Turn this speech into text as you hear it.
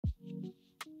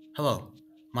Hello,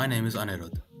 my name is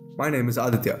Anirudh, My name is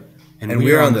Aditya, and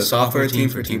we are on the software team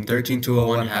for Team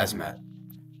 13201 Hazmat.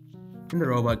 In the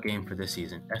robot game for this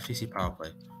season, FTC Power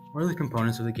Play, one of the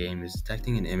components of the game is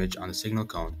detecting an image on the signal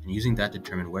cone and using that to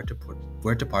determine where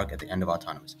to park at the end of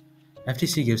autonomous.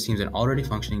 FTC gives teams an already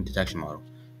functioning detection model,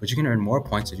 but you can earn more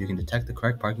points if you can detect the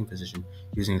correct parking position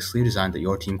using a sleeve design that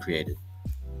your team created.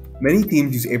 Many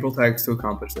teams use April tags to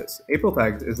accomplish this. April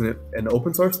tags is an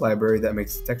open source library that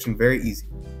makes detection very easy.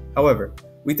 However,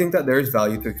 we think that there is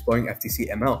value to exploring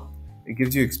FTC-ML. It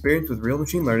gives you experience with real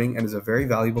machine learning and is a very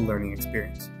valuable learning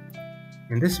experience.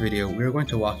 In this video, we are going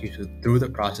to walk you through the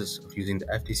process of using the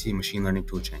FTC Machine Learning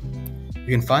Toolchain. You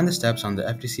can find the steps on the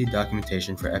FTC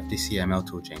documentation for FTC-ML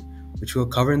Toolchain, which we'll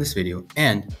cover in this video,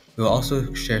 and we'll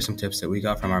also share some tips that we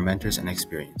got from our mentors and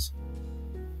experience.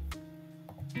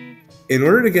 In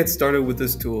order to get started with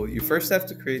this tool, you first have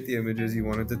to create the images you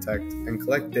want to detect and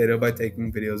collect data by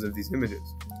taking videos of these images.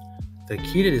 The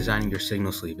key to designing your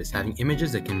signal sleeve is having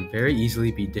images that can very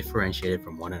easily be differentiated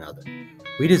from one another.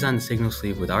 We designed the signal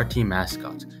sleeve with our team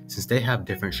mascots since they have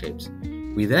different shapes.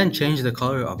 We then changed the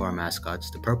color of our mascots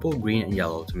to purple, green, and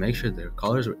yellow to make sure their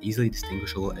colors were easily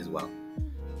distinguishable as well.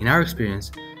 In our experience,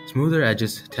 smoother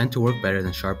edges tend to work better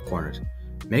than sharp corners.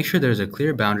 Make sure there is a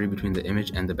clear boundary between the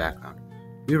image and the background.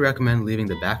 We recommend leaving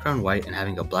the background white and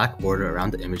having a black border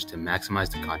around the image to maximize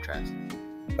the contrast.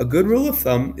 A good rule of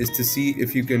thumb is to see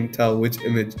if you can tell which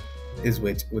image is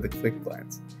which with a quick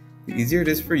glance. The easier it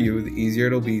is for you, the easier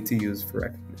it'll be to use for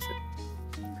recognition.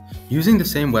 Using the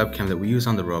same webcam that we use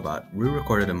on the robot, we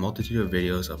recorded a multitude of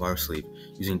videos of our sleeve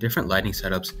using different lighting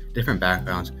setups, different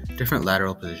backgrounds, different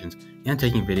lateral positions, and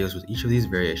taking videos with each of these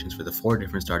variations for the 4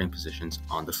 different starting positions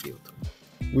on the field.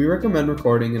 We recommend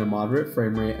recording in a moderate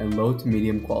frame rate and low to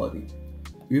medium quality.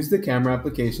 Use the camera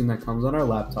application that comes on our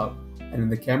laptop, and in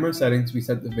the camera settings we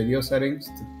set the video settings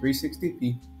to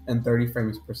 360p and 30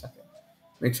 frames per second.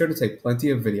 Make sure to take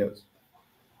plenty of videos.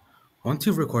 Once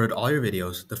you've recorded all your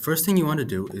videos, the first thing you want to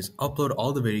do is upload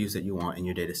all the videos that you want in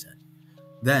your dataset.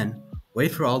 Then,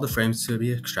 wait for all the frames to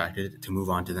be extracted to move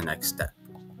on to the next step.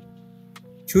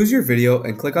 Choose your video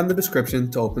and click on the description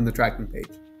to open the tracking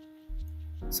page.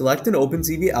 Select an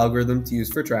OpenCV algorithm to use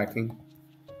for tracking,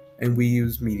 and we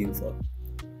use median flow.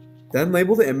 Then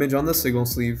label the image on the signal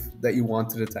sleeve that you want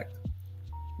to detect.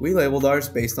 We labeled ours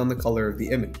based on the color of the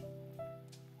image.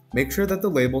 Make sure that the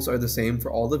labels are the same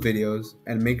for all the videos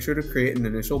and make sure to create an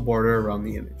initial border around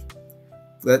the image.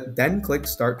 Then click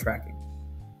Start Tracking.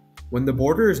 When the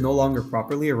border is no longer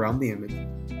properly around the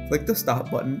image, click the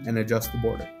Stop button and adjust the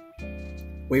border.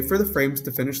 Wait for the frames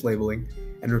to finish labeling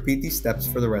and repeat these steps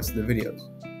for the rest of the videos.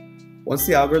 Once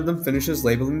the algorithm finishes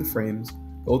labeling the frames,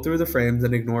 go through the frames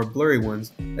and ignore blurry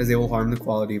ones as they will harm the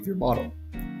quality of your model.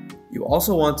 You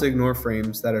also want to ignore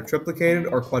frames that are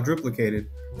triplicated or quadruplicated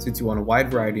since you want a wide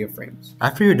variety of frames.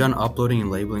 After you're done uploading and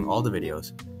labeling all the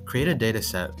videos, create a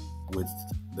dataset with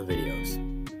the videos.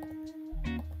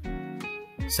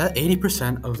 Set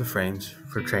 80% of the frames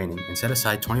for training and set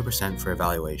aside 20% for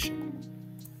evaluation.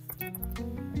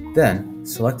 Then,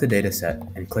 select the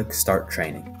dataset and click Start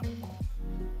Training.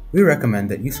 We recommend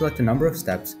that you select a number of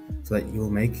steps so that you will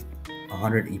make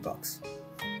 100 epochs.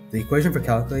 The equation for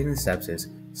calculating the steps is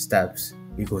steps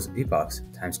equals epochs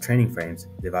times training frames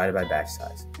divided by batch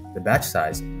size. The batch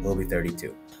size will be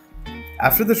 32.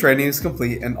 After the training is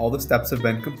complete and all the steps have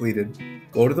been completed,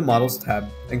 go to the Models tab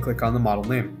and click on the model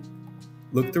name.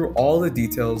 Look through all the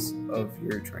details of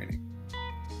your training.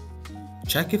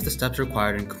 Check if the steps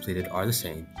required and completed are the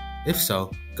same. If so,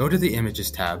 go to the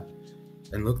Images tab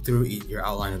and look through your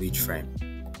outline of each frame.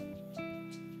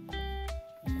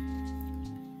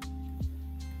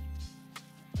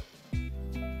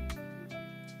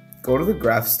 Go to the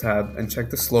Graphs tab and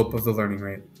check the slope of the learning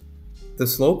rate. The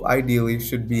slope ideally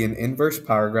should be an inverse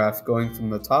power graph going from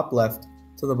the top left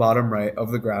to the bottom right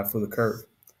of the graph with a curve.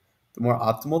 The more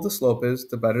optimal the slope is,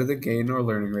 the better the gain or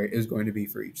learning rate is going to be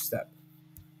for each step.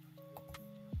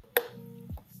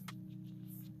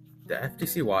 The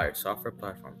FTC Wired software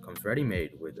platform comes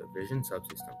ready-made with a vision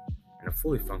subsystem and a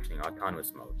fully functioning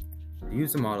autonomous mode. To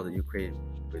use the model that you created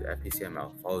with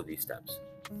FTC-ML, follow these steps.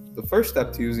 The first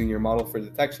step to using your model for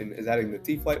detection is adding the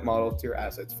T-Flight model to your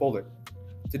Assets folder.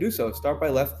 To do so, start by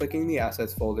left-clicking the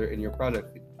Assets folder in your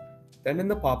project view. Then in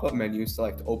the pop-up menu,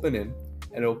 select Open In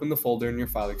and open the folder in your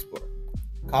File Explorer.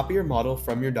 Copy your model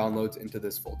from your downloads into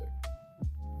this folder.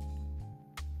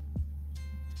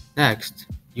 Next,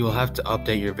 you will have to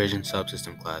update your Vision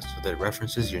subsystem class so that it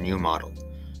references your new model.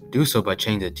 Do so by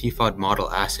changing the TFOD model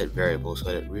asset variable so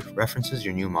that it references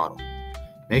your new model.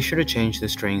 Make sure to change the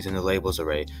strings in the labels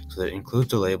array so that it includes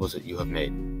the labels that you have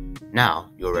made. Now,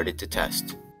 you are ready to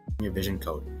test your Vision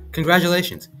code.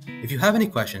 Congratulations! If you have any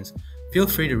questions, feel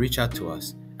free to reach out to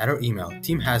us at our email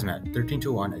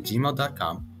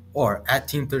teamhazmat1321@gmail.com or at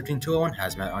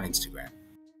team1321hazmat on Instagram.